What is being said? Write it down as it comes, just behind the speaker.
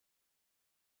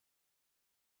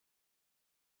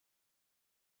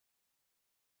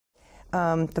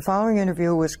The following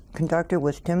interview was conducted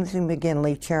with Timothy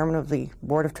McGinley, Chairman of the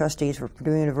Board of Trustees for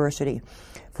Purdue University,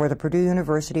 for the Purdue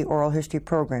University Oral History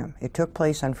Program. It took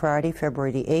place on Friday,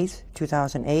 February the 8th,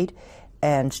 2008,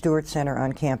 and Stewart Center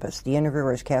on campus. The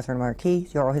interviewer is Katherine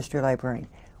Markee, the oral history librarian.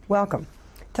 Welcome.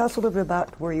 Tell us a little bit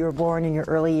about where you were born in your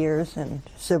early years and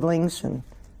siblings and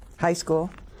high school.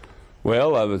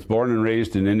 Well, I was born and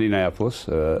raised in Indianapolis,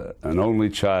 an only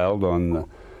child.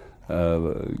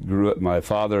 Grew up. My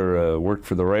father worked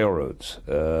for the railroads,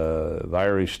 of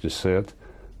Irish descent.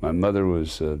 My mother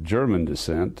was of German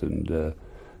descent, and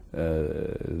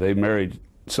they married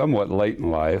somewhat late in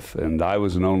life, and I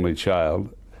was an only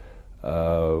child.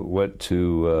 Went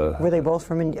to. Were they both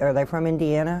from? Are they from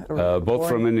Indiana? Both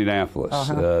from Indianapolis.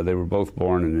 They were both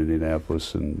born in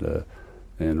Indianapolis and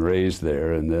raised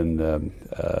there. And then,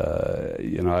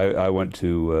 you know, I went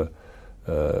to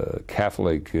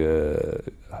Catholic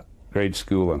grade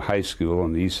school and high school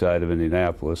on the east side of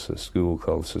Indianapolis, a school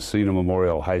called Cecina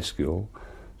Memorial High School,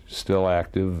 still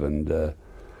active, and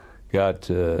got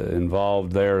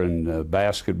involved there in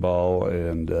basketball,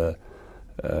 and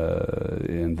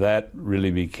that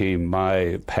really became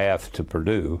my path to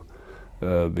Purdue,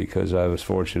 because I was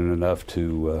fortunate enough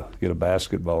to get a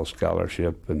basketball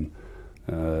scholarship, and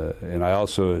I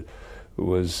also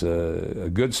was a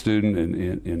good student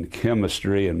in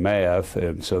chemistry and math,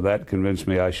 and so that convinced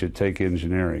me I should take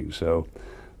engineering. So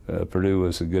Purdue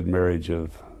was a good marriage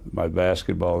of my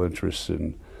basketball interests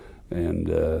and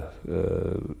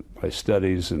my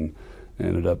studies, and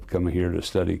ended up coming here to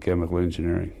study chemical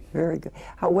engineering. Very good.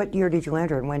 What year did you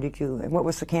enter, and when did you? And what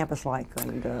was the campus like?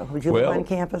 And would you live on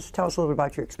campus? Tell us a little bit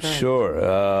about your experience. Sure.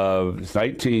 It's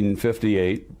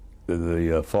 1958.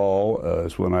 The fall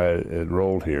is when I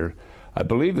enrolled here. I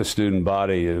believe the student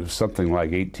body is something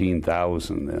like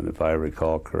 18,000 then, if I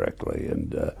recall correctly.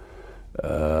 And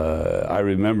I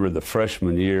remember the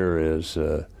freshman year as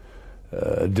a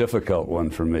difficult one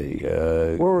for me.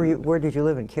 Where did you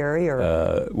live, in Cary?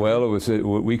 Or? Well, it was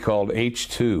what we called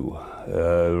H2.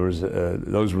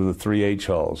 Those were the 3 H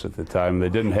halls at the time. They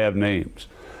didn't have names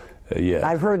yet.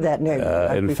 I've heard that name.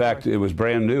 In fact, it was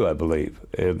brand new, I believe.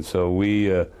 And so we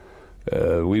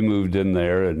moved in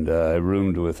there, and I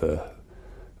roomed with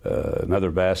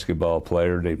another basketball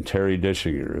player named Terry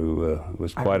Dishinger, who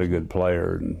was quite a good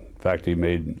player. And in fact, he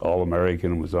made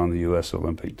All-American and was on the U.S.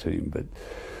 Olympic team. But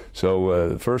so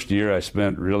the first year I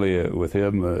spent really with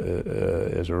him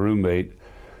as a roommate.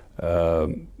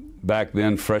 Back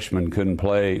then, freshmen couldn't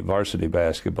play varsity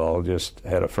basketball; just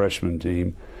had a freshman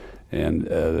team,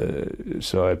 and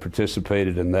so I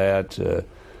participated in that.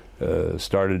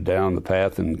 Started down the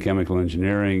path in chemical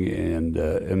engineering, and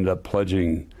ended up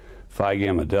pledging Phi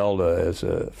Gamma Delta as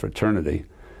a fraternity.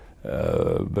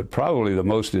 But probably the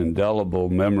most indelible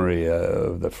memory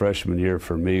of the freshman year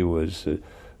for me was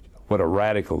what a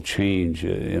radical change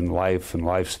in life and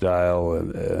lifestyle.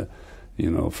 And you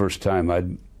know, first time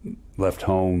I'd left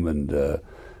home, and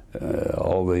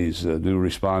all these new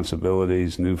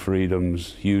responsibilities, new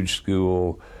freedoms, huge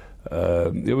school.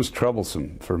 It was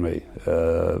troublesome for me,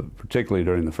 particularly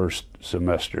during the first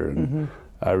semester. And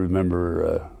I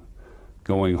remember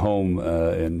going home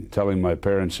and telling my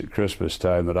parents at Christmas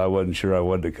time that I wasn't sure I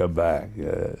wanted to come back.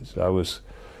 So I was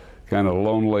kind of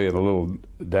lonely and a little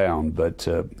down, but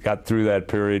got through that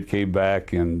period, came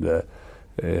back, and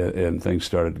things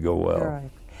started to go well. Right.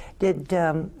 Did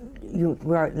then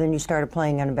you started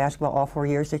playing on basketball all 4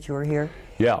 years that you were here?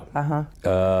 Yeah.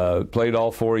 Played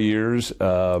all 4 years.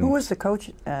 Who was the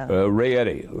coach? Ray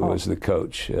Eddy was the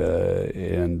coach,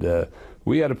 and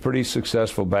we had a pretty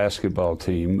successful basketball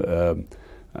team.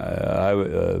 I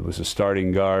was a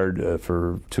starting guard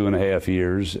for 2.5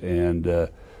 years, and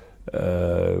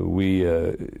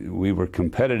we were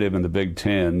competitive in the Big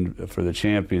Ten for the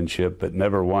championship, but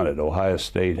never won it. Ohio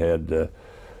State had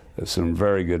some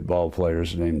very good ball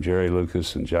players named Jerry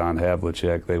Lucas and John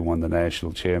Havlicek. They won the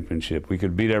national championship. We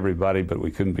could beat everybody, but we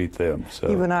couldn't beat them.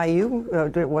 So even IU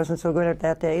wasn't so good at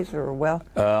that days, or well?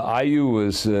 IU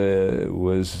was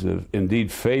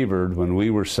indeed favored when we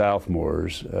were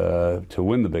sophomores to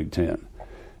win the Big Ten.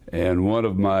 And one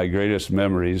of my greatest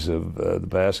memories of the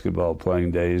basketball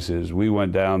playing days is we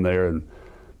went down there and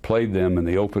played them in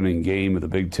the opening game of the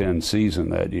Big Ten season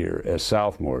that year as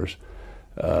sophomores.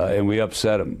 And we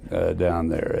upset them down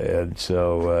there. And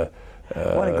so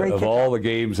of all the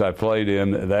games I played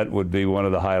in, that would be one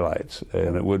of the highlights.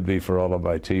 And it would be for all of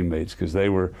my teammates, because they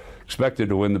were expected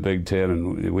to win the Big Ten,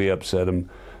 and we upset them.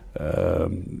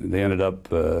 They ended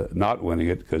up not winning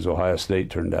it because Ohio State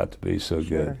turned out to be so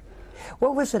good.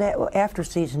 What was it after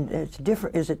season? It's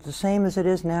different. Is it the same as it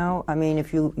is now? I mean,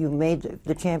 if you made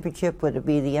the championship, would it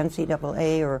be the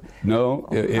NCAA or? No,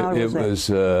 it was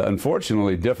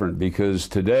unfortunately different, because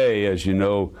today, as you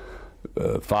know,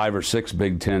 5 or 6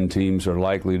 Big Ten teams are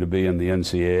likely to be in the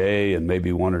NCAA and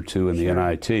maybe 1 or 2 in the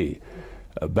NIT.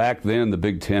 Back then, the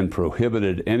Big Ten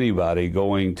prohibited anybody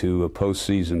going to a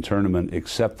postseason tournament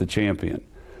except the champion.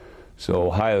 So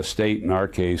Ohio State, in our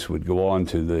case, would go on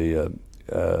to the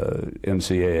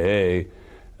NCAA.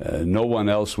 No one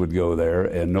else would go there,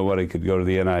 and nobody could go to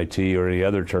the NIT or any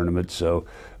other tournament. So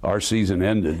our season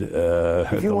ended.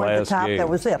 If you weren't the top, that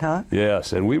was it, huh?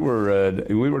 Yes, and we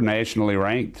were nationally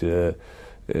ranked. At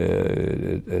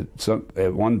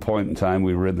one point in time,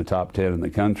 we were in the top 10 in the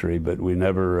country, but we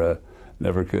never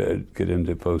could get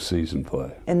into postseason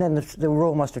play. And then the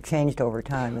rule must have changed over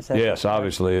time. Is that yes,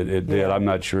 obviously it did. I'm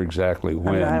not sure exactly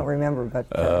when. I don't remember,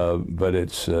 but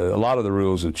it's a lot of the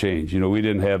rules have changed. You know, we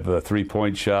didn't have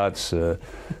 3-point shots.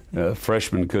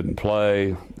 Freshmen couldn't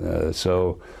play,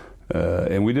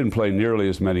 and we didn't play nearly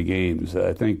as many games.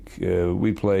 I think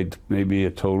we played maybe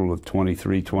a total of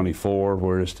 23, 24,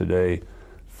 whereas today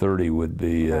 30 would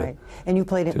be. Right. And you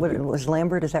played was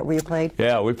Lambert? Is that where you played?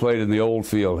 Yeah, we played in the old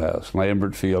field house,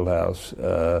 Lambert Field House,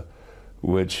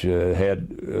 which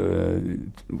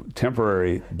had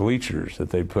temporary bleachers that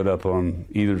they put up on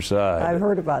either side. I've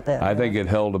heard about that. I think it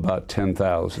held about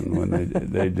 10,000 when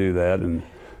they do that, and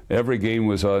every game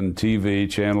was on TV,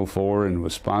 Channel 4, and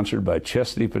was sponsored by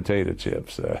Chesney Potato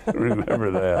Chips. I remember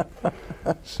that.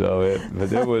 So,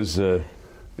 but it was.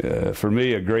 For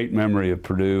me, a great memory of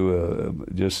Purdue.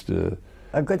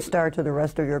 A good start to the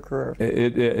rest of your career.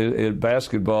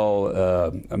 Basketball,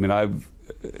 I mean, I've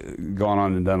gone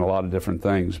on and done a lot of different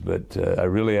things, but I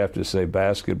really have to say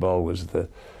basketball was the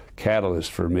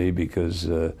catalyst for me, because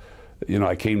you know,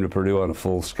 I came to Purdue on a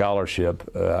full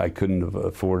scholarship. I couldn't have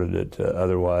afforded it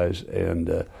otherwise,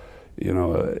 and you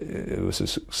know, it was a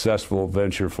successful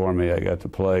venture for me. I got to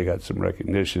play, got some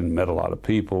recognition, met a lot of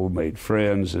people, made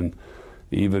friends, and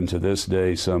even to this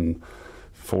day, some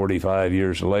 45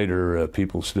 years later,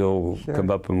 people still come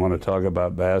up and want to talk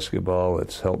about basketball.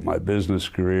 It's helped my business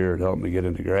career. It helped me get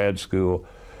into grad school.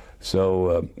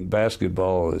 So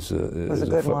basketball was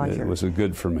a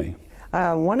good for me.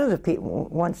 One of the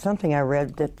people, something I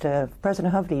read that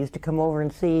President Hovde used to come over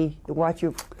and watch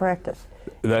you practice.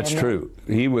 That's true.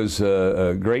 He was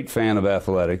a great fan of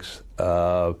athletics.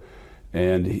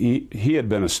 And he had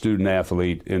been a student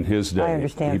athlete in his day. I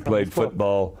understand. He played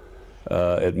football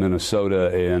at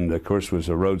Minnesota, and of course was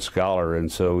a Rhodes Scholar, and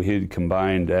so he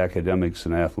combined academics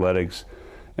and athletics.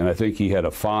 And I think he had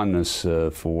a fondness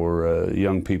for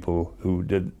young people who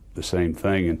did the same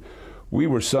thing. And we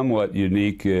were somewhat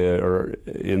unique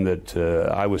in that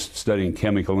I was studying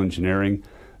chemical engineering.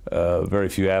 Very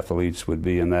few athletes would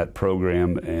be in that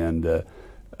program, and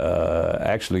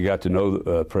actually got to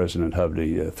know President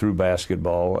Hovde through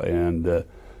basketball, and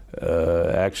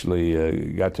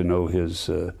actually got to know his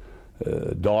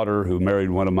daughter, who married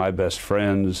one of my best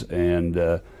friends,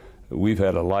 and we've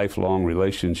had a lifelong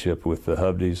relationship with the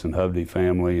Hovdes and Hovde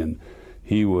family, and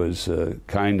he was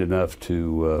kind enough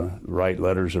to write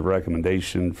letters of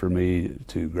recommendation for me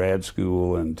to grad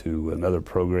school and to another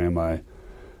program I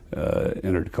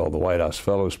entered called the White House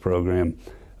Fellows Program.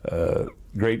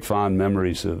 Great fond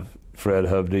memories of Fred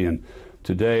Hovde, and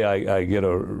today I get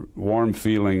a warm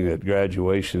feeling at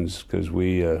graduations, because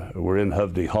we're in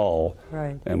Hovde Hall,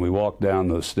 right, and we walk down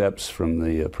those steps from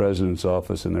the president's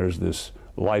office, and there's this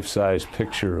life-size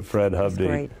picture of Fred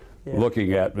Hovde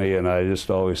looking at me, and I just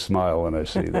always smile when I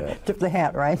see that. Tip the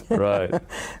hat, right? Right.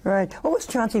 Right. What was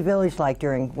Chauncey Village like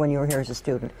when you were here as a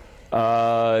student?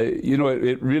 You know,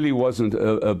 it really wasn't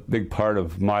a big part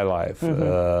of my life.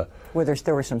 Mm-hmm. Whether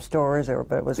there were some stores,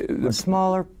 but it was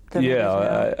smaller than it is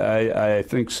now? I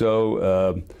think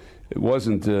so. It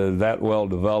wasn't that well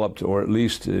developed, or at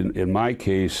least in my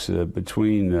case,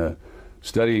 between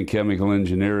studying chemical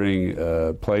engineering,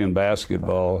 playing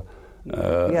basketball,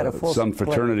 some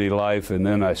fraternity life, and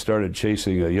then I started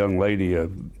chasing a young lady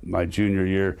my junior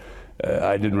year.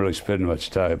 I didn't really spend much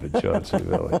time at Chauncey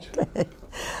Village. Okay.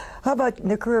 How about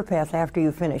the career path after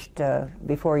you finished,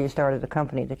 before you started the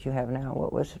company that you have now?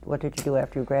 What did you do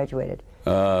after you graduated?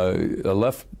 I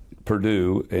left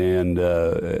Purdue, and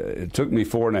it took me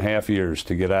 4.5 years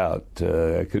to get out.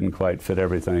 I couldn't quite fit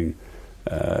everything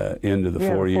into the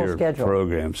 4-year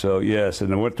program. So yes,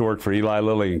 and I went to work for Eli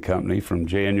Lilly and Company from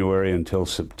January until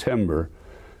September,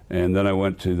 and then I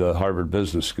went to the Harvard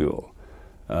Business School.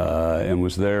 And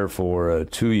was there for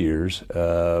 2 years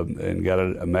and got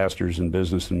a master's in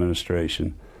business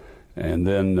administration. And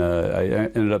then I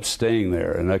ended up staying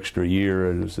there an extra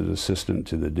year as an assistant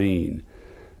to the dean.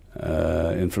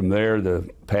 And from there, the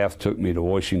path took me to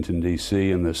Washington,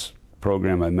 D.C., in this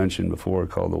program I mentioned before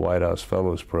called the White House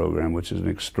Fellows Program, which is an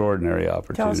extraordinary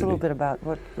opportunity. Tell us a little bit about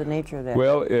what the nature of that.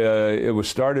 Well, it was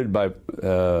started by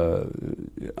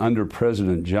under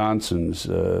President Johnson's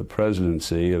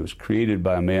presidency. It was created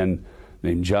by a man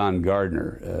named John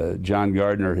Gardner. John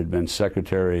Gardner had been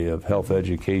Secretary of Health,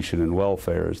 Education, and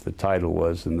Welfare, as the title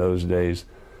was in those days,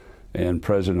 and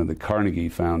president of the Carnegie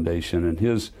Foundation. And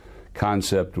his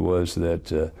concept was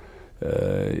that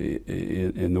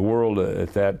in the world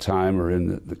at that time, or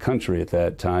in the country at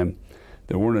that time,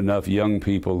 there weren't enough young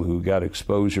people who got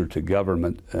exposure to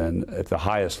government and at the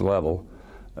highest level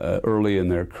early in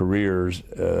their careers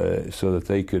so that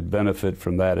they could benefit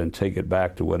from that and take it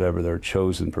back to whatever their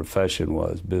chosen profession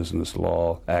was, business,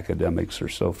 law, academics, or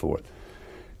so forth.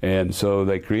 And so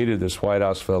they created this White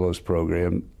House Fellows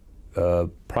Program,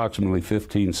 approximately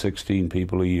 15, 16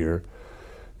 people a year.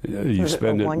 You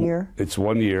spend it 1 year? It's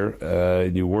 1 year,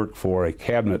 and you work for a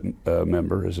cabinet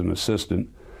member as an assistant,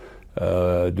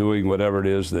 doing whatever it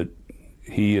is that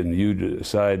he and you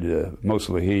decide,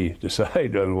 mostly he,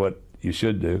 decide on what you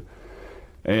should do.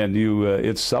 And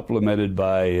it's supplemented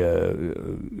by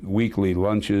weekly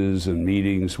lunches and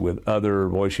meetings with other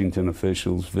Washington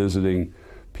officials visiting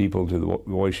people to the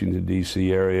Washington,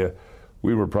 D.C. area.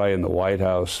 We were probably in the White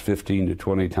House 15 to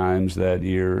 20 times that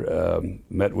year,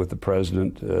 met with the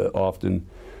president often.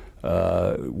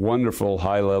 Wonderful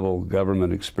high-level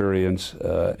government experience,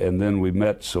 and then we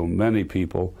met so many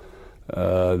people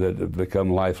that have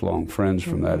become lifelong friends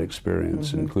from that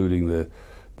experience, including the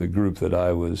group that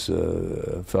I was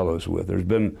fellows with. There's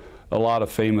been a lot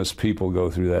of famous people go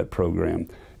through that program.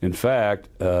 In fact,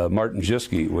 Martin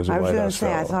Jischke was a White House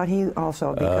fellow. I thought he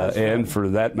also, because and for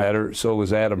that matter, so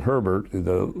was Adam Herbert,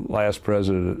 the last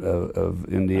president of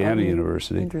Indiana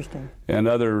University. Interesting. And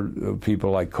other people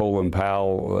like Colin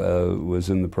Powell was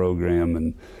in the program,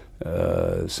 and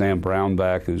Sam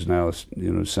Brownback, who's now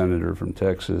senator from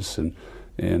Texas, and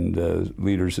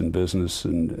leaders in business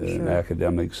and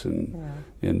academics and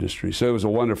industry. So it was a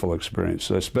wonderful experience.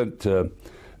 So I spent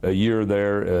a year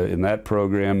there in that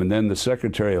program, and then the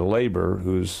Secretary of Labor,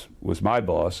 who was my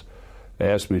boss,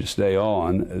 asked me to stay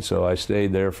on, so I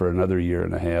stayed there for another year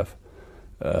and a half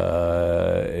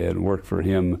and worked for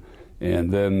him,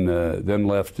 and then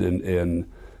left.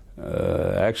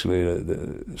 Actually,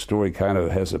 the story kind of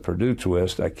has a Purdue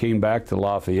twist. I came back to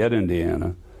Lafayette,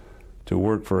 Indiana, to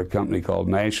work for a company called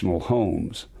National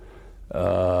Homes.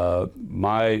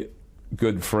 My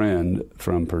good friend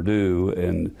from Purdue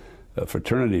and a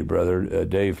fraternity brother,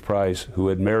 Dave Price, who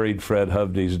had married Fred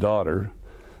Hovde's daughter,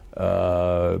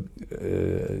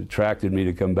 attracted me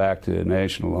to come back to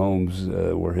National Homes,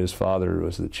 where his father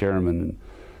was the chairman and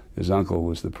his uncle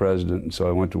was the president, and so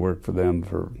I went to work for them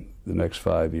for the next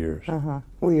 5 years.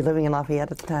 Were you living in Lafayette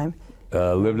at the time?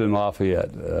 Lived in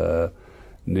Lafayette,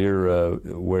 near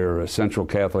where Central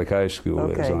Catholic High School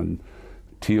is, on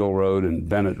Teal Road and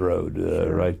Bennett Road,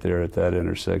 right there at that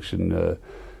intersection.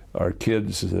 Our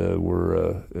kids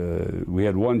we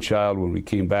had one child when we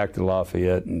came back to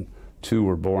Lafayette, and 2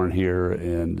 were born here,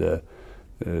 and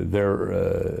their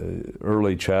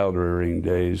early child rearing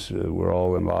days were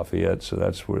all in Lafayette, so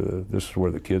this is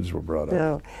where the kids were brought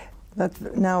up. Let's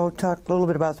now talk a little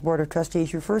bit about the Board of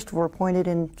Trustees. You first were appointed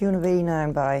in June of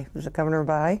 '89 by, was it Governor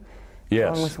By? Yes.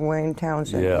 Along with Wayne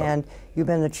Townsend, and you've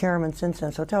been the chairman since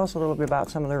then. So tell us a little bit about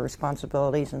some of the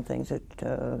responsibilities and things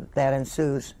that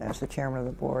ensues as the chairman of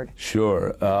the board.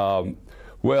 Sure.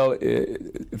 Well,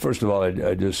 first of all,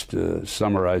 I just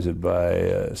summarize it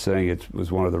by saying it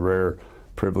was one of the rare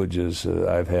privileges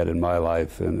I've had in my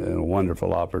life, and a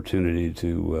wonderful opportunity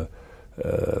to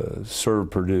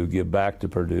serve Purdue, give back to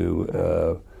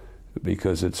Purdue,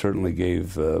 because it certainly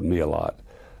gave me a lot.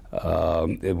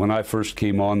 When I first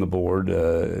came on the board,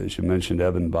 as you mentioned,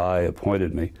 Evan Bayh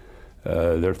appointed me.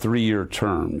 They're 3-year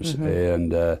terms,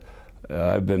 and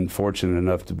I've been fortunate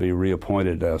enough to be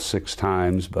reappointed now 6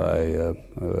 times by,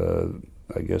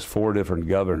 I guess, 4 different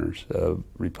governors,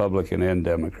 Republican and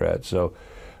Democrat. So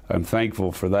I'm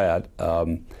thankful for that.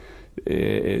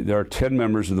 There are 10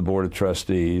 members of the Board of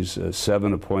Trustees,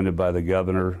 7 appointed by the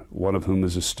governor, 1 of whom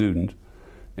is a student,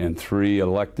 and 3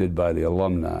 elected by the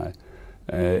alumni.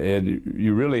 And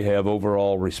you really have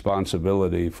overall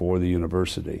responsibility for the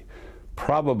university.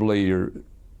 Probably your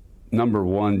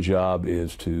 #1 job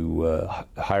is to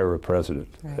hire a president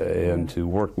and to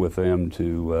work with them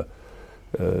to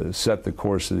set the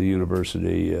course of the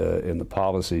university and the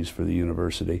policies for the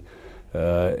university.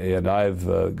 And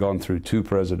I've gone through 2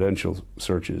 presidential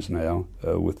searches now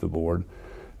with the board.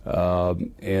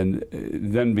 And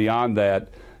then beyond that,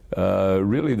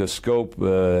 really the scope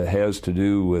has to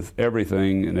do with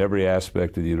everything and every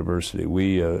aspect of the university.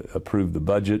 We approve the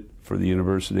budget for the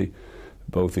university,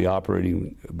 both the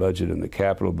operating budget and the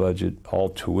capital budget. All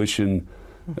tuition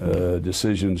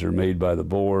decisions are made by the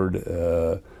board.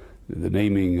 The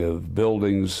naming of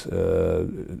buildings,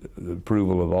 the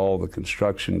approval of all the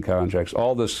construction contracts,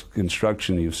 all this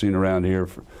construction you've seen around here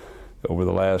over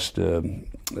the last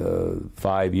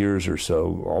 5 years or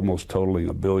so, almost totaling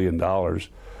 $1 billion,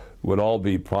 would all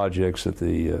be projects that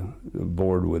the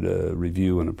board would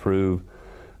review and approve.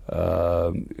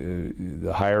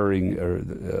 The hiring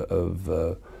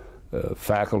of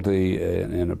faculty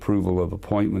and approval of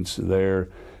appointments there.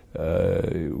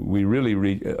 We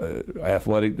really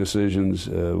athletic decisions.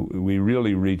 We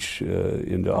really reach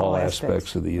into all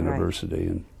aspects of the university.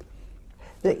 Right.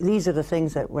 And these are the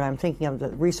things that when I'm thinking of the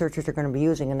researchers are going to be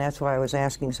using, and that's why I was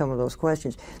asking some of those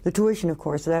questions. The tuition, of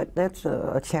course, that's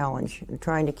a challenge,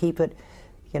 trying to keep it,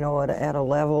 at a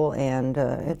level, and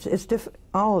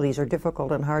all of these are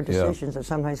difficult and hard decisions that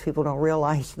sometimes people don't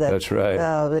realize that. That's right.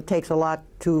 It takes a lot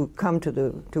to come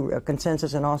to a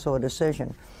consensus and also a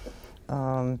decision.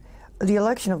 The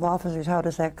election of officers, how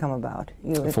does that come about?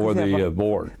 For the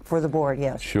board. For the board,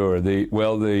 yes. Sure.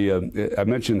 I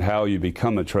mentioned how you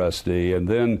become a trustee, and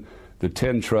then the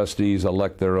 10 trustees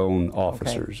elect their own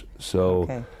officers. Okay.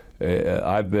 So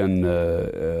I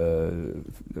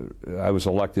was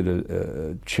elected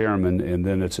a chairman, and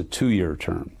then it's a 2-year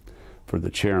term for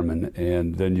the chairman,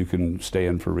 and then you can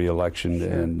stand for re-election. Sure.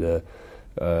 And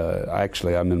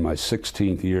actually, I'm in my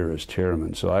 16th year as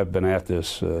chairman, so I've been at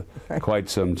this quite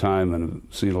some time and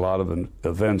seen a lot of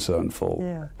events unfold.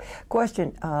 Yeah.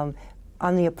 Question,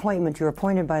 on the appointment, you're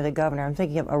appointed by the governor. I'm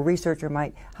thinking of a researcher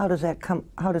might, how does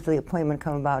the appointment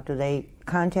come about? Do they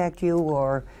contact you,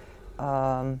 or?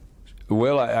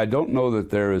 Well, I don't know that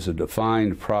there is a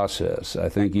defined process. I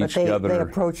think each governor... They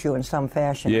approach you in some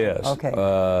fashion. Yes.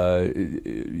 Okay.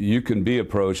 You can be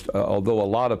approached, although a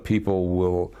lot of people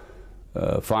will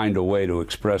find a way to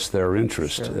express their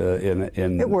interest in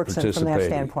participating. It works from that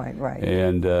standpoint, right.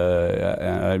 And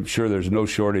I'm sure there's no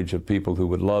shortage of people who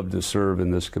would love to serve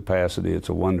in this capacity. It's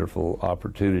a wonderful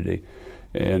opportunity.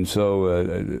 And so,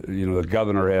 the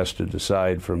governor has to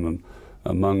decide from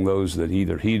among those that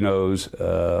either he knows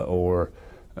or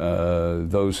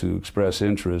those who express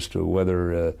interest, or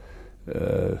whether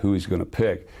who he's going to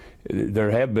pick.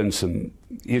 There have been some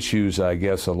issues, I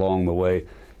guess, along the way.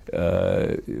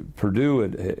 Purdue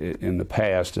in the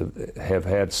past have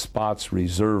had spots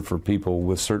reserved for people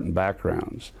with certain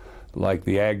backgrounds, like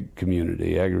the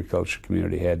agriculture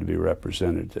community had to be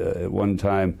represented. At one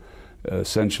time,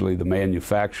 essentially the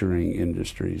manufacturing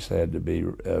industries had to be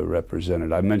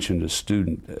represented. I mentioned a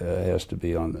student has to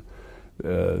be on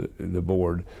the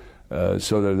board.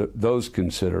 So there are those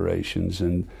considerations,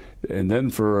 and then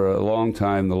for a long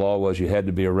time the law was you had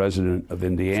to be a resident of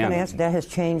Indiana. That has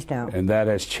changed now. And that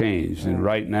has changed. And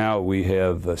right now we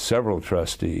have several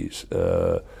trustees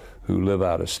who live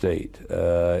out of state,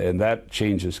 and that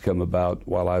change has come about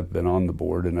while I've been on the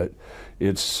board, and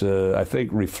it's I think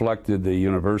reflected the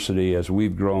university as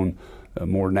we've grown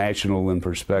more national in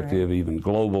perspective, even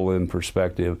global in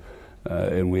perspective,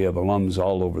 and we have alums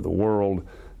all over the world.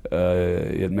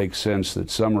 It makes sense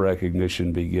that some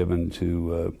recognition be given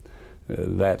to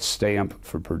that stamp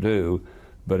for Purdue,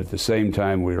 but at the same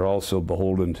time we are also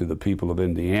beholden to the people of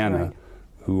Indiana,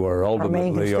 who are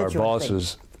ultimately our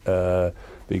bosses,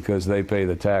 because they pay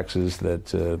the taxes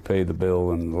that pay the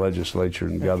bill, and the legislature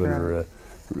and governor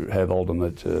have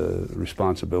ultimate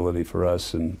responsibility for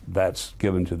us, and that's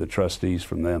given to the trustees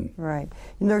from them. Right.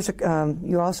 And there's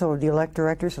you also elect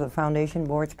directors of the foundation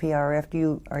boards,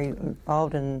 PRF. Are you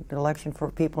involved in the election for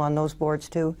people on those boards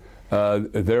too?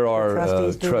 There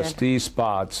are trustee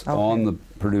spots on the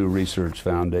Purdue Research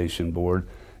Foundation board,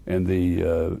 and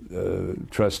the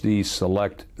trustees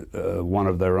select one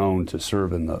of their own to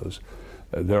serve in those.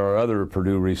 There are other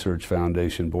Purdue Research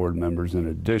Foundation board members in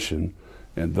addition,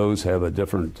 and those have a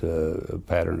different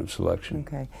pattern of selection.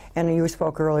 Okay. And you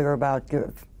spoke earlier about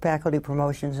faculty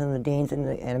promotions and the deans and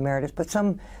emeritus, but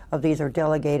some of these are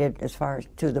delegated as far as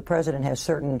to the president has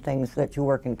certain things that you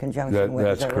work in conjunction with.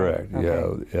 That's correct. Right?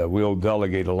 Okay. Yeah, we'll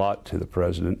delegate a lot to the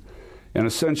president, and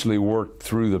essentially work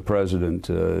through the president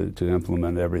to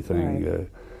implement everything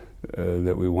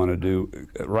that we want to do.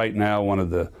 Right now, one of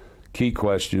the key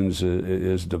questions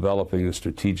is developing a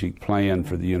strategic plan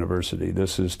for the university.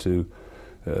 This is to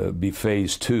be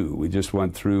phase 2. We just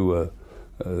went through a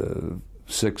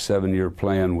 6-7 year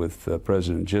plan with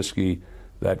President Jischke.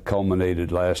 That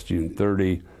culminated last June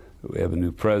 30. We have a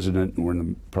new president, and we're in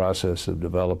the process of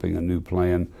developing a new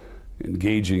plan,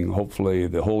 engaging hopefully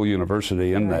the whole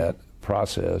university in that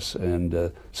process.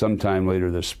 And sometime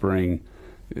later this spring,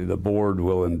 the board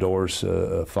will endorse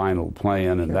a final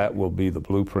plan, and that will be the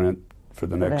blueprint for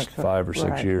the next 5 or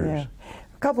 6 years. Yeah.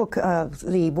 A couple.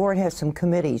 The board has some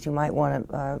committees. You might want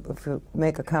to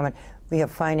make a comment. We have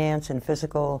finance and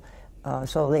physical.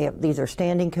 So these are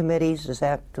standing committees. Is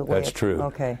that the way? That's true.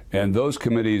 Okay. And those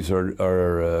committees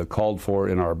are called for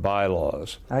in our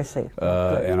bylaws. I see.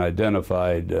 And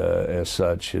identified as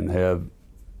such, and have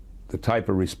the type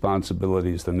of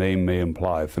responsibilities the name may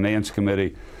imply. Finance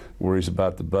committee worries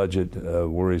about the budget,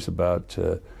 worries about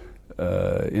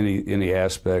any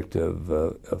aspect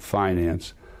of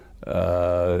finance.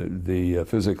 The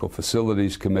physical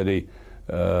facilities committee.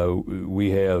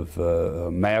 We have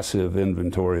a massive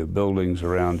inventory of buildings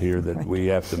around here that we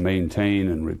have to maintain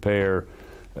and repair.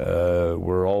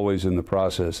 We're always in the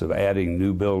process of adding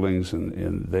new buildings,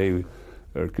 and they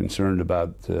are concerned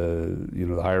about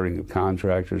the hiring of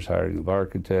contractors, hiring of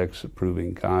architects,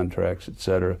 approving contracts,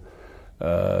 etc.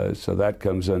 So that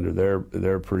comes under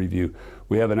their purview.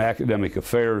 We have an academic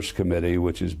affairs committee,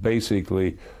 which is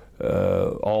basically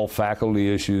all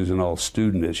faculty issues and all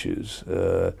student issues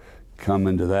come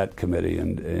into that committee,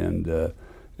 and the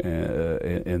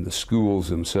schools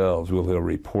themselves will have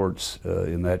reports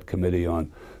in that committee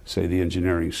on, say, the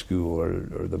engineering school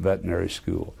or the veterinary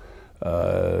school.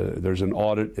 There's an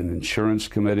audit and insurance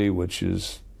committee, which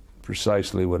is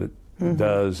precisely what it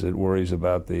does. It worries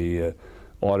about the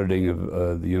auditing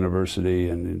of the university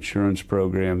and insurance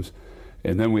programs.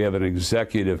 And then we have an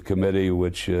executive committee,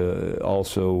 which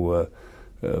also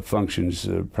functions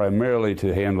primarily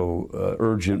to handle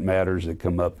urgent matters that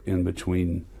come up in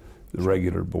between the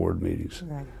regular board meetings.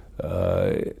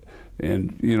 Right.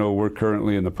 And we're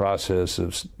currently in the process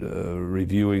of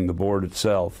reviewing the board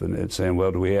itself and saying,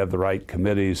 well, do we have the right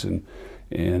committees?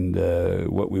 And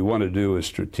what we want to do is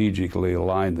strategically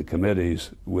align the committees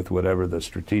with whatever the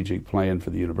strategic plan for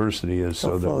the university is,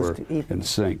 so that we're in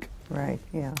sync. Right,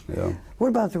 yeah. What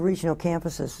about the regional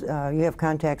campuses? You have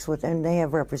contacts with, and they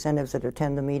have representatives that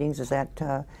attend the meetings. Is that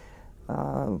the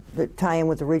tie-in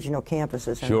with the regional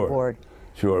campuses and the board?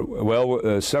 Sure.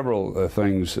 Well, several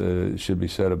things should be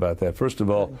said about that. First of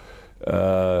all,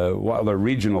 while they're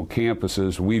regional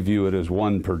campuses, we view it as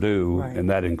one Purdue, and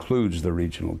that includes the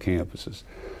regional campuses.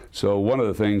 So one of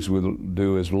the things we'll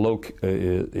do is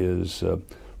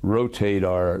rotate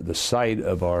the site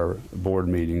of our board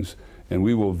meetings, and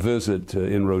we will visit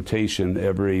in rotation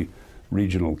every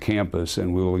regional campus,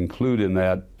 and we will include in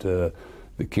that the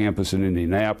campus in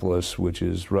Indianapolis, which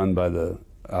is run by the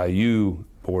IU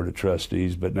Board of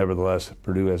Trustees, but nevertheless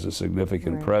Purdue has a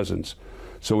significant presence.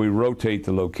 So we rotate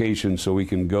the location so we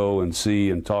can go and see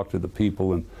and talk to the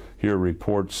people and hear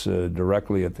reports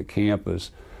directly at the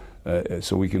campus,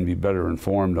 so we can be better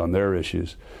informed on their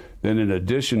issues. Then in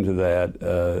addition to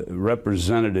that,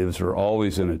 representatives are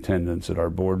always in attendance at our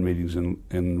board meetings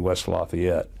in West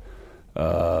Lafayette.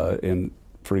 And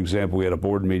for example, we had a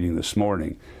board meeting this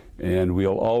morning, and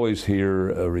we'll always hear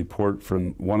a report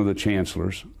from one of the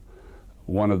chancellors,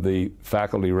 one of the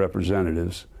faculty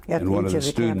representatives, and one of the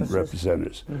student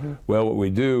representatives. Well, what we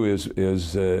do is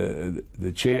if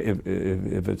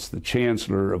it's the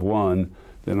chancellor of one,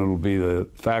 then it'll be the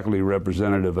faculty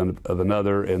representative of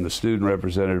another and the student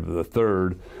representative of the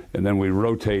third, and then we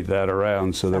rotate that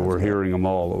around so that we're hearing them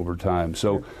all over time.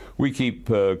 So we keep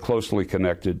closely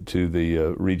connected to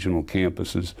the regional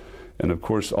campuses, and of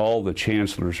course all the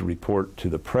chancellors report to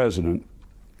the president.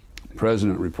 The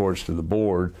president reports to the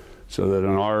board, so that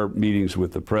in our meetings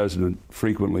with the president,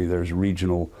 frequently there's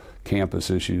regional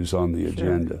campus issues on the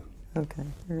agenda. Okay.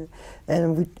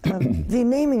 And the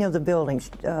naming of the buildings,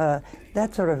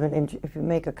 that's sort of if you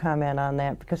make a comment on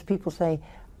that, because people say,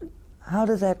 how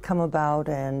does that come about,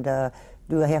 and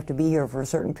do they have to be here for a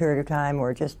certain period of time,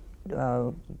 or just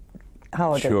how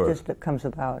it just comes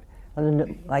about?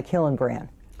 Like Hillenbrand,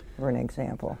 for an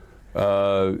example.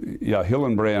 Yeah,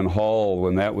 Hillenbrand Hall,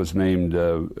 when that was named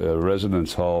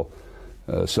Residence Hall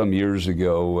some years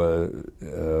ago,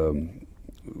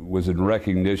 was in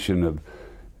recognition of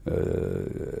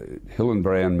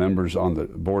Hillenbrand members on the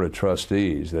Board of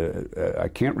Trustees. I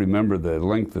can't remember the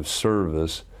length of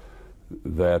service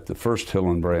that the first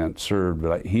Hillenbrand served,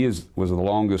 but he was the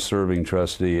longest serving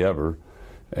trustee ever,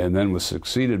 and then was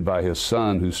succeeded by his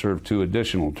son, who served 2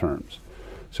 additional terms.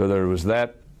 So there was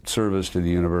that service to the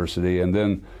university, and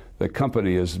then the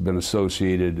company has been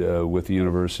associated with the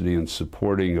university in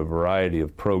supporting a variety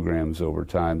of programs over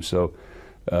time. So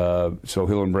So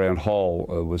Hillenbrand Hall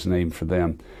was named for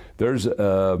them. There's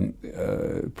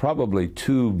probably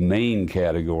two main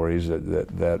categories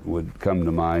that would come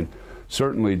to mind.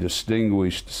 Certainly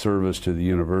distinguished service to the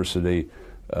university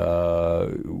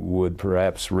would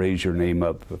perhaps raise your name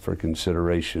up for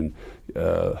consideration.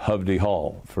 Hovde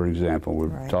Hall, for example.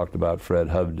 We've talked about Fred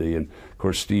Hovde, and of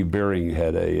course Steve Beering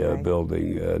had a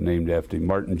building named after him.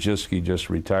 Martin Jiske just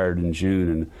retired in June,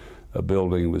 and a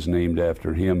building was named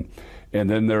after him. And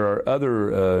then there are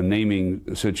other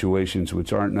naming situations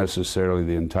which aren't necessarily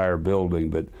the entire building,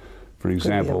 but for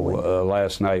example,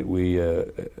 last night we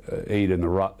ate in the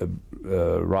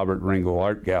Robert Ringel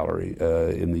Art Gallery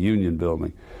in the Union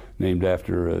Building, named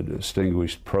after a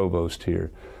distinguished provost here.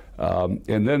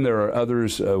 And then there are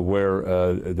others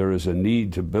where there is a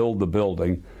need to build the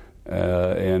building,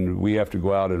 and we have to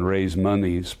go out and raise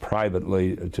monies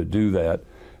privately to do that.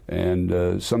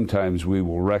 And sometimes we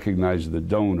will recognize the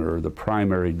donor, the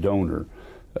primary donor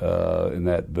in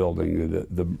that building.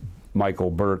 The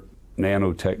Michael Burke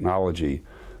Nanotechnology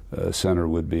Center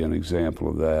would be an example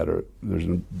of that. Or there's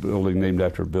a building named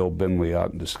after Bill Bentley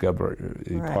out in Discovery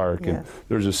Park. And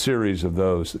there's a series of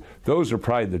those. Those are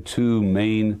probably the two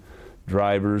main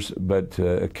drivers, but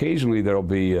occasionally there'll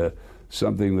be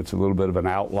something that's a little bit of an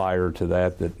outlier to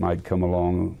that might come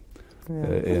along.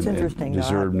 It's interesting.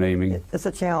 Deserved naming. It's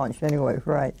a challenge, anyway.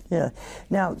 Right. Yeah.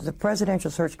 Now, the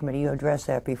Presidential Search Committee. You addressed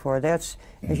that before. That's,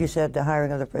 as you said, the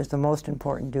hiring of is the most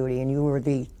important duty, and you were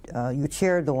you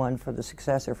chaired the one for the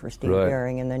successor for Steve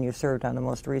Beering, and then you served on the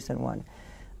most recent one.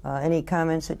 Any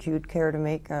comments that you'd care to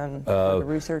make on the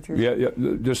researchers? Yeah,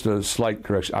 just a slight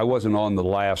correction. I wasn't on the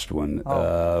last one,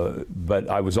 but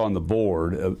I was on the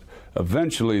board.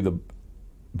 Eventually, the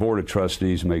Board of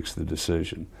Trustees makes the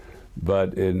decision.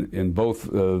 But in both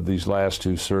of these last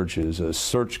two searches, a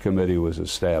search committee was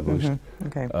established.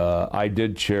 I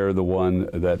did chair the one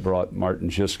that brought Martin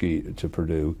Jiske to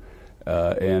Purdue,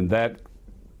 and that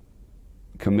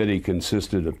committee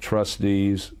consisted of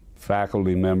trustees,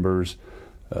 faculty members,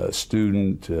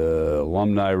 student,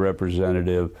 alumni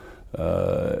representative,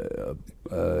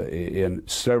 and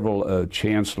several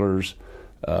chancellors.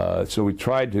 So we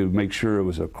tried to make sure it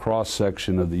was a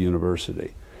cross-section of the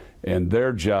university. And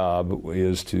their job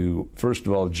is to, first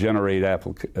of all, generate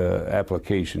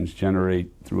applications,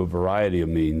 generate through a variety of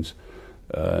means,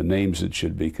 names that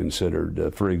should be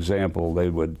considered. For example, they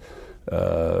would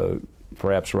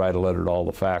perhaps write a letter to all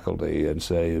the faculty and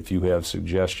say, if you have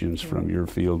suggestions from your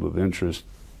field of interest,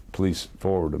 please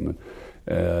forward them.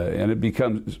 And it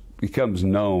becomes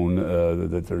known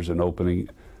that there's an opening.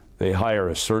 They hire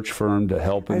a search firm to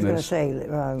help in this. I was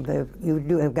going to say, you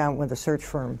do have gone with a search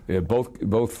firm. Yeah,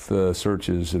 both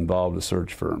searches involved a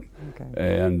search firm.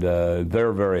 And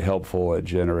they're very helpful at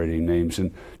generating names.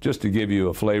 And just to give you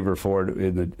a flavor for it,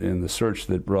 in the search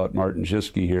that brought Martin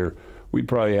Jiske here, we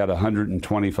probably had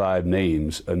 125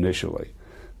 names initially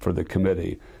for the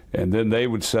committee. And then they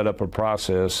would set up a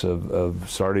process of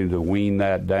starting to wean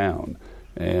that down.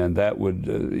 And that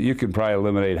would, you could probably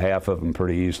eliminate half of them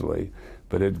pretty easily.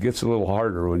 But it gets a little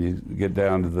harder when you get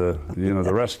down to the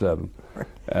rest of them.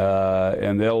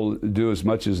 And they'll do as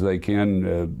much as they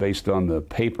can based on the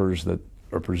papers that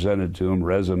are presented to them,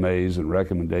 resumes and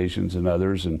recommendations and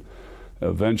others, and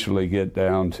eventually get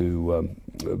down to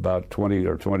about 20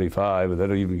 or 25, and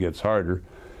that even gets harder.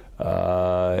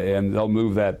 And they'll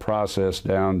move that process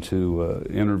down to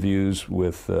interviews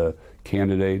with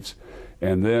candidates,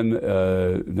 and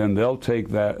then they'll take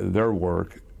their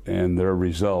work and their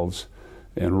results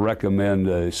and recommend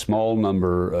a small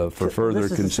number for further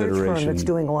consideration. This is a search firm that's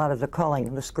doing a lot of the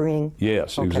calling, the screening?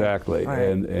 Yes, exactly.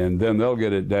 And then they'll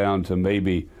get it down to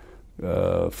maybe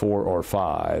 4 or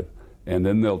 5, and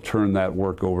then they'll turn that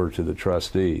work over to the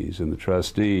trustees. And the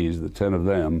trustees, the 10 of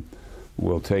them,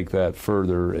 will take that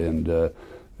further and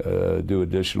do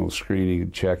additional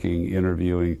screening, checking,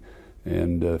 interviewing,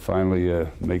 and finally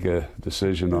make a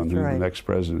decision on who the next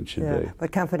president should be.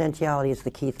 But confidentiality is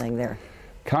the key thing there.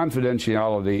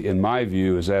 Confidentiality, in my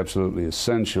view, is absolutely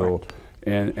essential,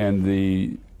 and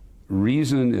the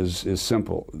reason is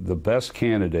simple. The best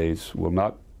candidates will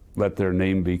not let their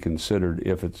name be considered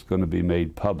if it's going to be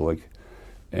made public,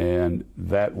 and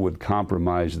that would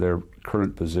compromise their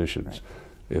current positions.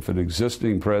 If an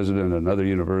existing president at another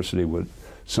university would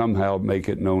somehow make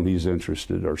it known he's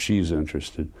interested or she's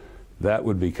interested, that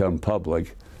would become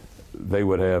public. They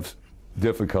would have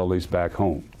difficulties back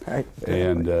home.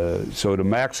 And so to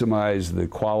maximize the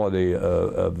quality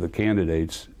of the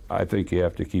candidates, I think you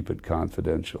have to keep it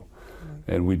confidential.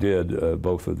 And we did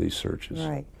both of these searches.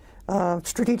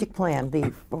 Strategic plan,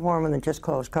 the forum that just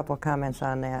closed, a couple of comments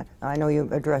on that. I know you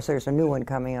addressed there's a new one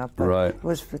coming up, but right.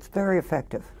 It's very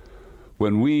effective.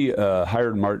 When we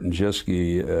hired Martin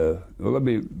Jiske, well, let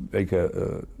me make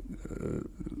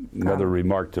another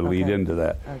remark to lead into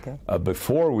that. Okay.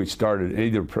 Before we started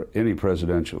any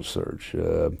presidential search,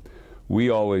 we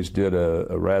always did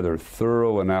a rather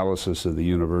thorough analysis of the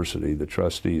university, the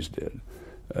trustees did,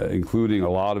 including a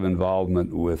lot of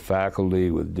involvement with faculty,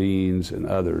 with deans and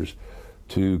others,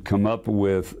 to come up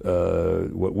with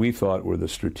what we thought were the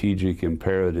strategic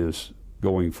imperatives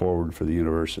going forward for the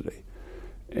university.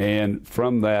 And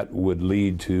from that would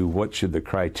lead to what should the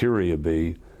criteria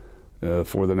be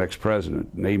for the next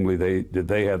president. Namely, did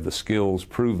they have the skills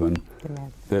proven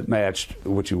that matched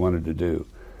what you wanted to do.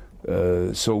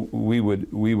 So we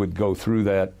would go through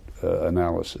that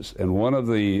analysis. And one of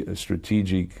the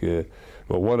strategic,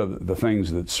 one of the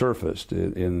things that surfaced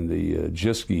in the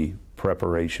Jiske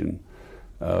preparation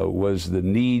was the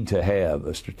need to have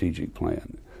a strategic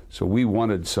plan. So we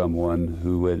wanted someone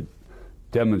who had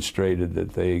demonstrated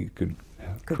that they could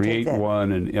create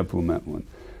one and implement one.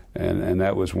 And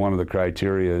that was one of the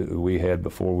criteria we had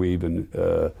before we even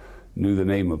knew the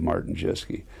name of Martin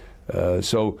Jiske.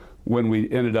 So when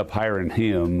we ended up hiring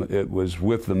him, it was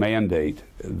with the mandate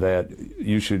that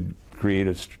you should create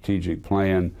a strategic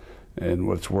plan and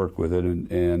let's work with it.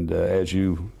 And as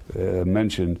you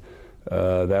mentioned,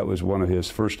 that was one of his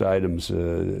first items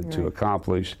to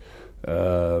accomplish.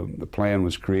 The plan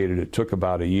was created. It took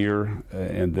about a year,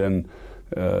 and then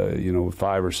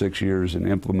 5 or 6 years in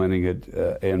implementing it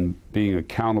and being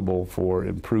accountable for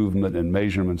improvement and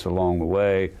measurements along the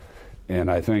way.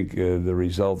 And I think the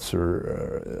results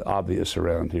are obvious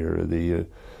around here. The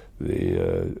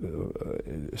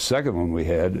second one we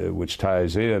had, which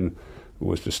ties in,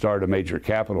 was to start a major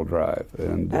capital drive.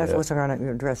 And that's what's going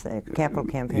to address the capital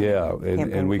campaign. Yeah,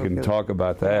 and we can talk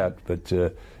about that, but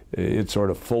it sort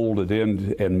of folded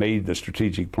in and made the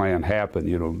strategic plan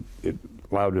happen. It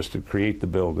allowed us to create the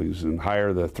buildings and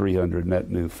hire the 300 net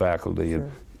new faculty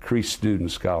and increase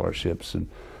student scholarships and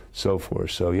so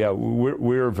forth. So yeah,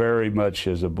 we're very much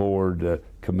as a board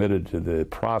committed to the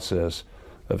process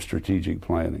of strategic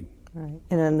planning. Right.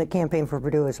 And then the campaign for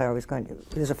Purdue is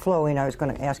there's a flowing. I was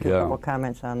going to ask you a couple of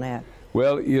comments on that.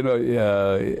 Well, it's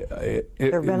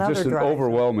just an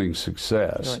overwhelming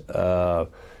success. Right.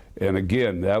 And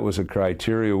again, that was a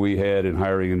criteria we had in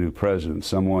hiring a new president,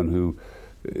 someone who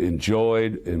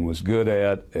enjoyed and was good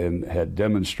at and had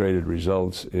demonstrated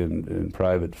results in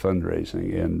private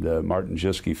fundraising. And Martin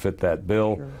Jiske fit that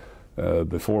bill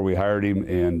before we hired him,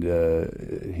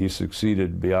 and he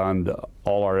succeeded beyond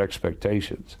all our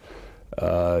expectations.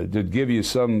 To give you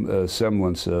some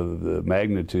semblance of the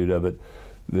magnitude of it,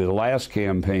 the last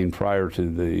campaign prior to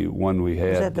the one we had...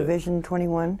 Was that the Vision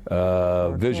 21?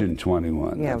 Vision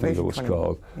 21, I think it was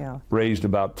called. Yeah. Raised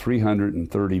about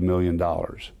 $330 million.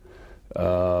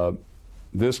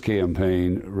 This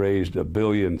campaign raised $1.7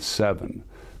 billion.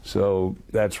 So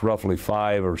that's roughly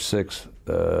 5 or 6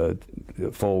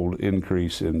 fold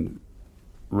increase in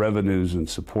revenues and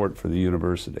support for the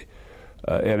university.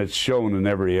 And it's shown in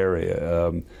every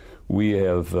area. We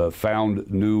have found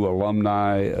new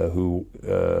alumni who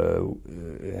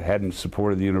hadn't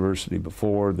supported the university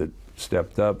before that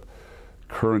stepped up.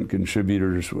 Current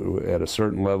contributors at a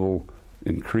certain level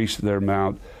increased their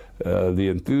amount. The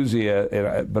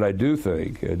enthusiasm, but I do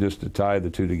think, just to tie the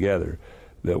two together,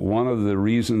 that one of the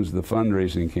reasons the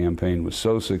fundraising campaign was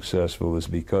so successful is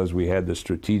because we had the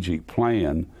strategic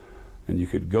plan, and you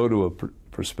could go to a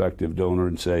prospective donor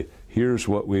and say, here's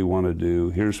what we want to do,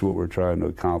 here's what we're trying to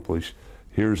accomplish,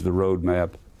 here's the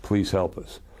roadmap, please help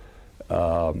us.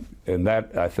 And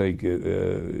that, I think,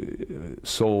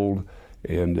 sold,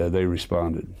 and they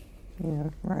responded. Yeah,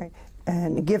 right.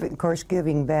 And of course,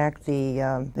 giving back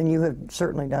and you have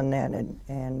certainly done that, and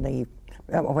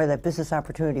that business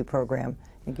opportunity program,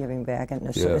 and giving back and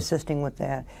assisting with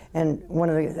that. And one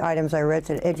of the items I read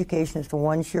said, education is the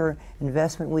one sure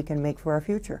investment we can make for our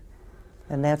future.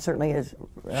 And that certainly is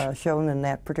shown in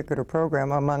that particular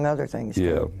program, among other things.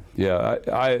 Yeah.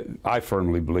 I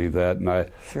firmly believe that, and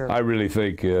I really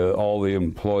think all the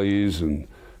employees and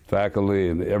faculty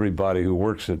and everybody who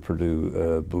works at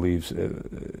Purdue believes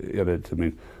in it. I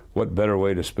mean, what better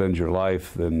way to spend your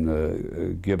life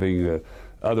than giving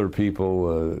other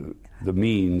people the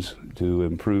means to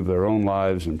improve their own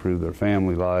lives, improve their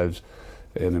family lives,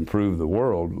 and improve the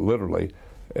world, literally.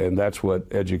 And that's what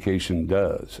education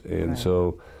does. And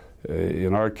so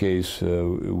in our case,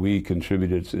 we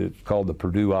contributed, it's called the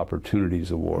Purdue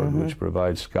Opportunities Award, which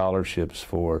provides scholarships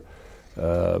for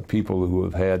people who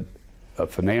have had a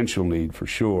financial need for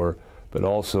sure, but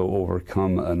also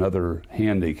overcome another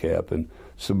handicap. And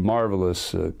some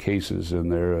marvelous cases in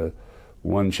there.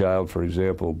 One child, for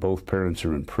example, both parents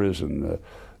are in prison.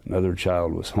 Another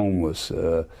child was homeless.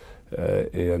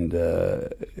 And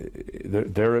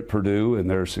they're at Purdue, and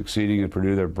they're succeeding at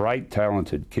Purdue. They're bright,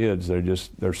 talented kids. They're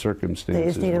just, their circumstances. They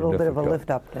just need a little bit of a lift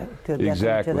up to get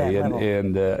exactly. them to that level.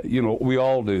 And you know, we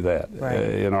all do that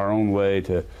in our own way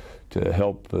to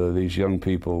help these young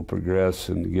people progress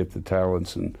and get the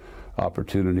talents and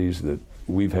opportunities that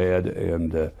we've had.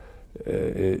 And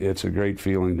it's a great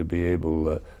feeling to be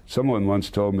able. Someone once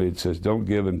told me, it says, "Don't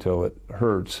give until it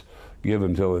hurts. Give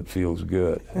until it feels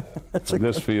good."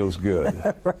 This feels good.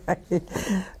 Right.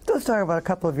 Let's talk about a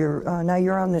couple of your. Now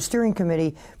you're on the steering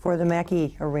committee for the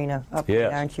Markee Arena up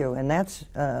there, aren't you? And that's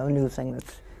a new thing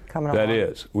that's coming up. That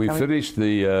is. We finished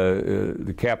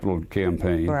the capital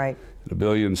campaign. Right. $1.7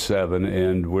 billion,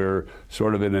 and we're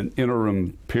sort of in an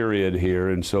interim period here.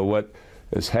 And so what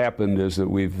has happened is that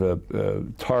we've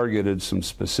targeted some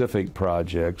specific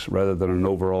projects rather than an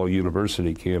overall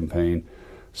university campaign.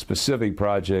 Specific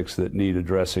projects that need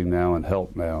addressing now and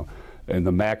help now. And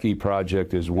the Markee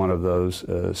project is one of those.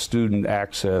 Student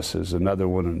access is another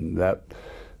one, and that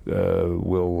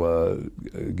will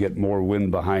get more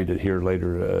wind behind it here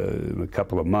later in a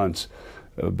couple of months.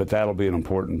 But that'll be an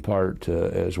important part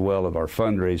as well of our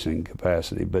fundraising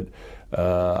capacity. But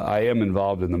I am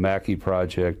involved in the Markee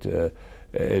project.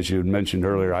 As you mentioned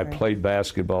earlier, I played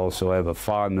basketball, so I have a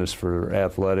fondness for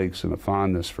athletics and a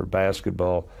fondness for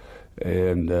basketball.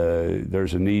 And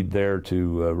there's a need there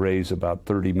to raise about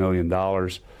 $30 million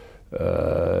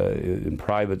in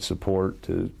private support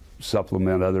to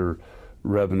supplement other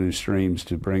revenue streams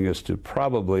to bring us to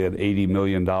probably an $80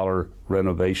 million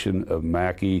renovation of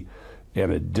Markee,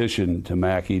 in addition to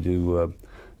Markee to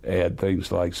add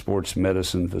things like sports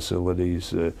medicine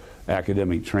facilities,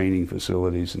 academic training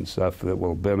facilities and stuff that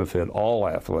will benefit all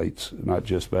athletes, not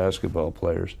just basketball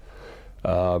players.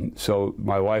 So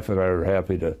my wife and I are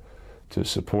happy to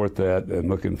support that and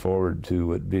looking forward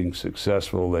to it being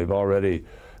successful. They've already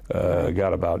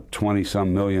got about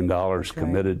 $20-some million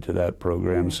committed to that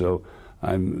program, so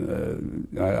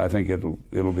I think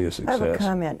it'll be a success. I have a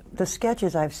comment. The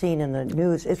sketches I've seen in the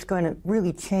news, it's going to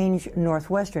really change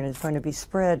Northwestern. It's going to be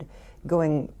spread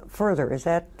going further. Is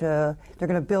that they're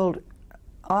going to build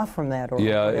off from that? Or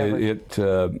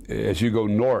whatever? As you go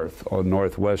north on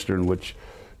Northwestern, which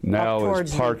now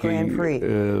is parking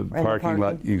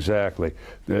lot, exactly.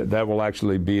 That will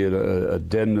actually be an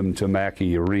addendum to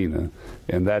Markee Arena,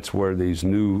 and that's where these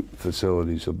new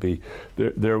facilities will be.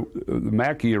 The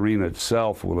Markee Arena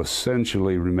itself will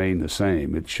essentially remain the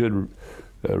same. It should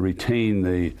retain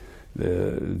the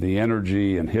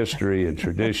energy and history and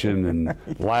tradition and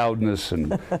loudness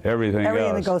and everything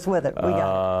else. That goes with it. We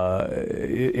got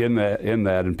it. In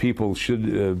that, and people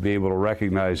should be able to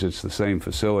recognize it's the same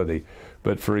facility.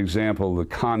 But for example, the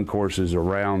concourses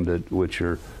around it, which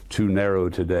are too narrow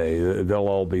today, they'll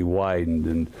all be widened,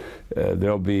 and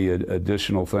there'll be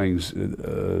additional things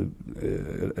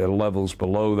at levels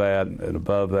below that and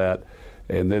above that.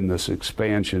 And then this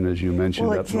expansion, as you mentioned,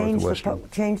 up Northwestern. Will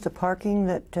it change the parking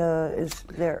that is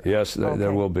there? Yes,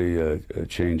 there will be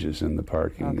changes in the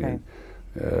parking.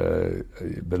 Okay.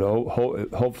 But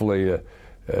hopefully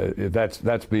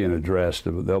that's being addressed.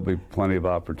 There'll be plenty of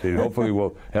opportunity. Hopefully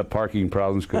we'll have parking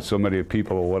problems because so many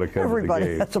people will want to come to the game.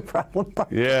 Everybody has a problem.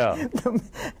 Yeah.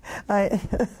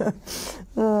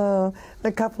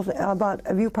 A couple about,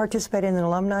 have you participated in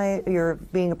alumni? You're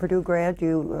being a Purdue grad. Do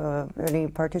you any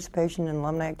participation in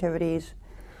alumni activities?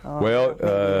 Well,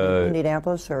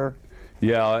 Indianapolis or?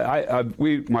 Yeah,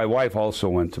 my wife also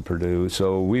went to Purdue,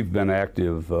 so we've been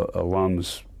active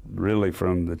alums really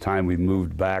from the time we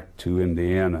moved back to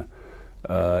Indiana.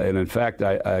 And in fact,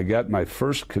 I got my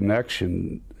first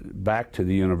connection back to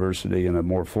the university in a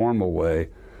more formal way.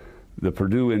 The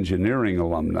Purdue engineering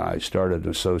alumni started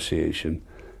an association,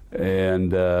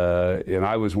 and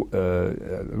I was, I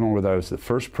don't know whether I was the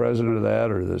first president of that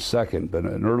or the second, but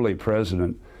an early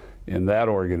president in that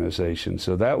organization.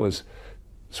 So that was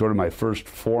sort of my first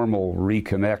formal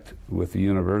reconnect with the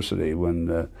university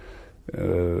when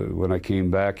I came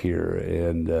back here.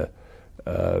 And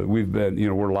we've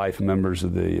been, we're life members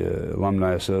of the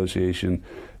Alumni Association.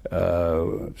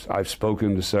 I've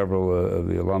spoken to several of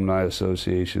the alumni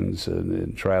associations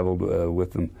and traveled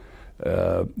with them.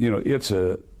 It's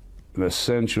an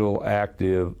essential,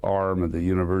 active arm of the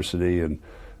university, and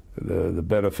the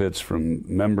benefits from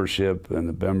membership and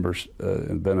the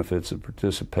benefits of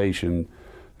participation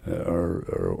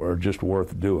are just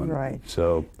worth doing. Right.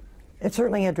 So. It's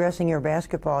certainly addressing your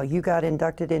basketball. You got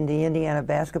inducted into the Indiana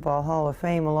Basketball Hall of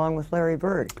Fame along with Larry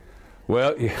Bird.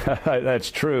 Well, yeah,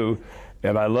 that's true.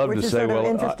 And I love to say, well,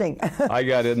 I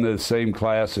got into the same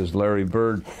class as Larry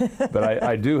Bird, but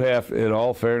I do have, in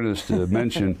all fairness, to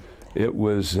mention it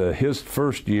was his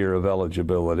first year of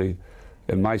eligibility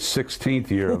and my 16th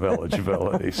year of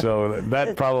eligibility. So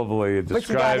that probably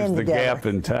describes the gap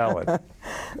in talent.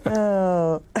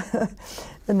 Oh.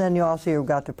 And then you also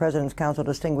got the President's Council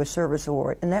Distinguished Service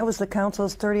Award, and that was the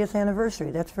Council's 30th anniversary.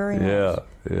 That's very nice.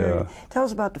 Yeah. Tell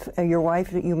us about your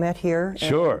wife that you met here.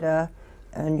 Sure.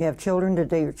 And you have children.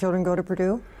 Did your children go to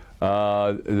Purdue?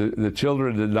 The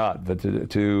children did not, but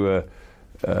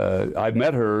I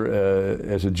met her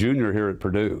as a junior here at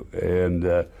Purdue, and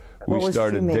we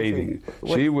started dating.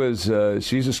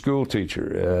 She's a school teacher,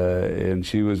 and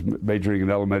she was majoring in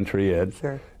elementary ed.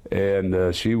 Sure.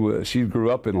 And she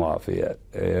grew up in Lafayette.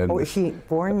 And was she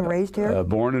born and raised here?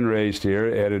 Born and raised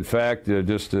here, and in fact,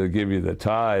 just to give you the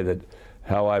tie that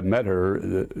how I met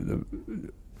her.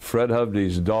 Fred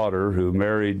Hovde's daughter, who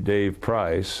married Dave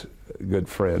Price, a good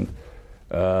friend,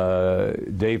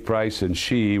 Dave Price and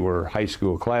she were high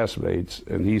school classmates,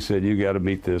 and he said, "You got to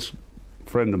meet this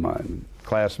friend of mine,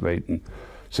 classmate." And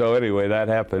so anyway, that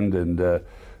happened, and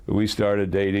we started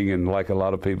dating, and like a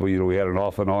lot of people, we had an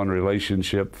off and on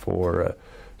relationship for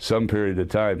some period of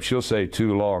time. She'll say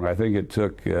too long. I think it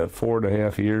took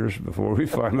 4.5 years before we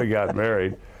finally got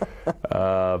married.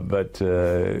 But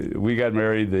we got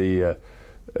married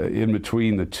in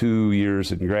between the 2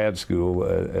 years in grad school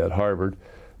at Harvard.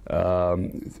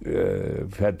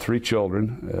 Had 3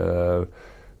 children,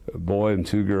 a boy and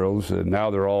 2 girls, and now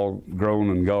they're all grown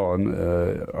and gone.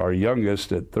 Our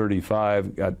youngest at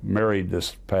 35 got married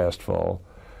this past fall.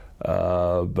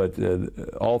 But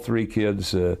all 3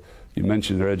 kids, you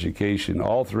mentioned their education,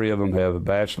 all 3 of them have a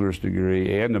bachelor's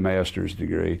degree and a master's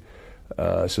degree.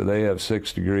 So they have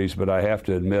 6 degrees, but I have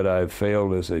to admit I've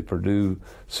failed as a Purdue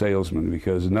salesman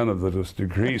because none of those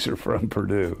degrees are from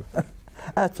Purdue.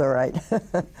 That's all right.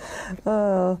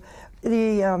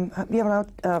 You have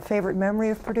a favorite memory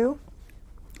of Purdue?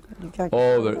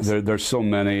 There's so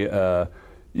many.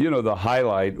 The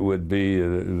highlight would be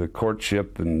the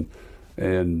courtship and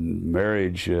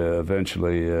marriage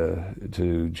eventually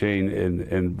to Jane.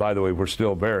 And by the way, we're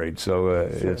still married, so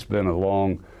sure. It's been a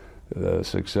long,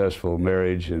 successful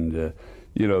marriage, and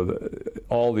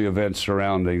all the events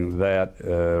surrounding that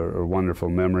are a wonderful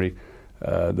memory.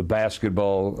 The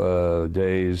basketball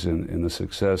days and the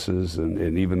successes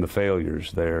and even the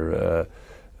failures there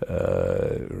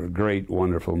are great,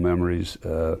 wonderful memories.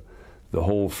 The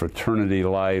whole fraternity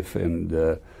life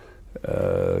and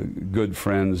good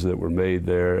friends that were made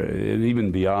there, and even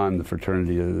beyond the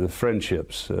fraternity, the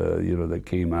friendships that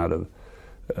came out of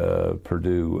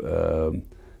Purdue.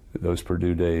 Those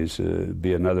Purdue days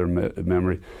be another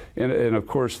memory, and of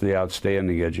course the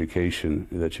outstanding education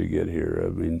that you get here. I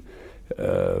mean,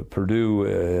 Purdue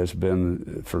has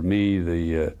been for me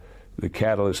the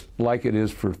catalyst, like it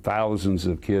is for thousands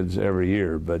of kids every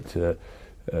year. But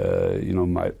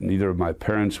neither of my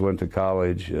parents went to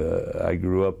college. I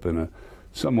grew up in a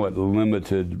somewhat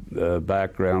limited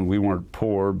background. We weren't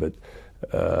poor, but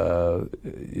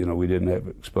we didn't have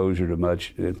exposure to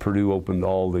much. And Purdue opened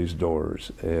all these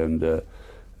doors, and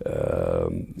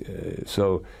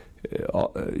so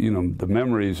the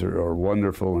memories are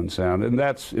wonderful and sound, and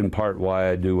that's in part why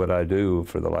I do what I do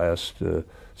for the last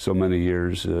so many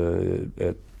years,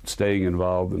 at staying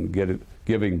involved and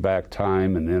giving back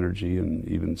time and energy and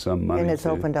even some money. And it's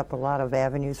opened up a lot of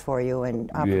avenues for you and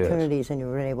opportunities, yes. And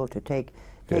you've been able to take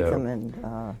them and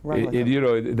run with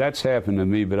them. That's happened to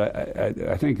me, but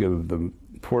I think the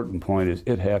important point is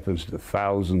it happens to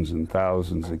thousands and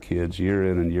thousands of kids year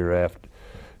in and year after.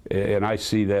 And I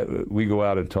see that we go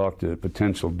out and talk to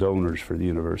potential donors for the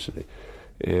university.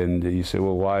 And you say,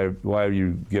 well, why are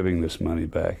you giving this money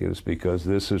back? And it's because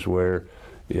this is where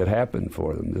it happened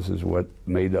for them. This is what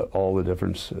made all the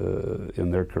difference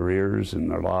in their careers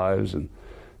and their lives. And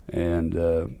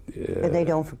they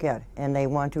don't forget, and they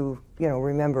want to,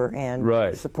 remember and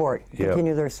right. support,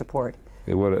 continue their support.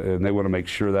 They want to make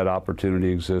sure that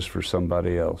opportunity exists for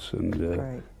somebody else, and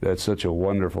right. That's such a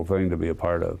wonderful thing to be a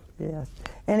part of. Yes.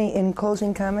 Any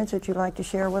closing comments that you'd like to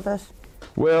share with us?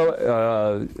 Well,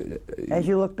 as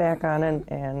you look back on it,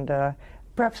 and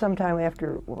perhaps sometime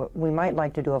after, we might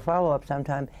like to do a follow-up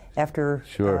sometime after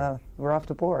sure. We're off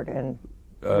the board, and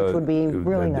which would be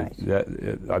really nice.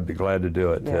 I'd be glad to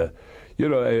do it.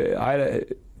 Yeah.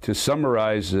 To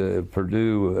summarize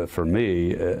Purdue for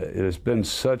me, it has been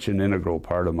such an integral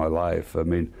part of my life. I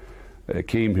mean, I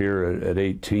came here at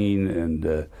 18, and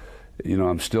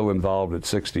I'm still involved at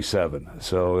 67.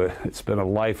 So it's been a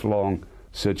lifelong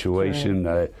situation.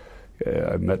 Right.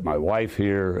 I met my wife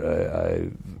here. I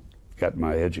got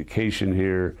my education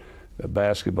here, the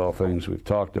basketball things we've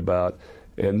talked about.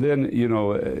 And then, you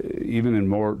know, even in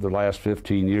the last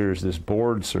 15 years, this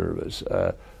board service,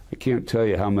 I can't tell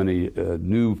you how many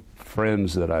new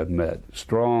friends that I've met,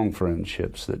 strong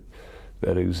friendships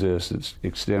that exist, that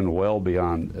extend well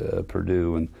beyond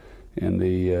Purdue, and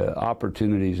the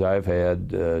opportunities I've had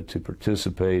to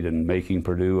participate in making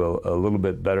Purdue a little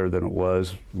bit better than it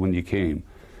was when you came,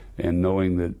 and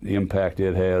knowing that the impact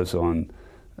it has on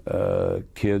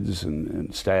kids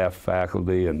and staff,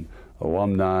 faculty, and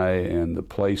alumni, and the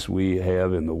place we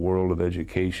have in the world of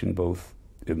education, both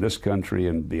in this country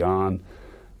and beyond.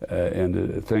 And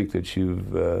to think that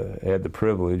you've had the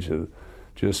privilege of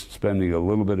just spending a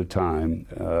little bit of time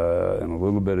and a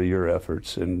little bit of your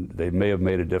efforts, and they may have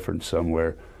made a difference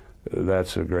somewhere,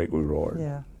 that's a great reward.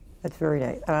 Yeah, that's very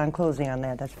nice. On closing on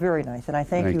that, that's very nice. And I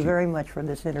thank you very much for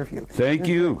this interview. Thank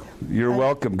you. You're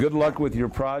welcome. Good luck with your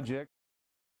project.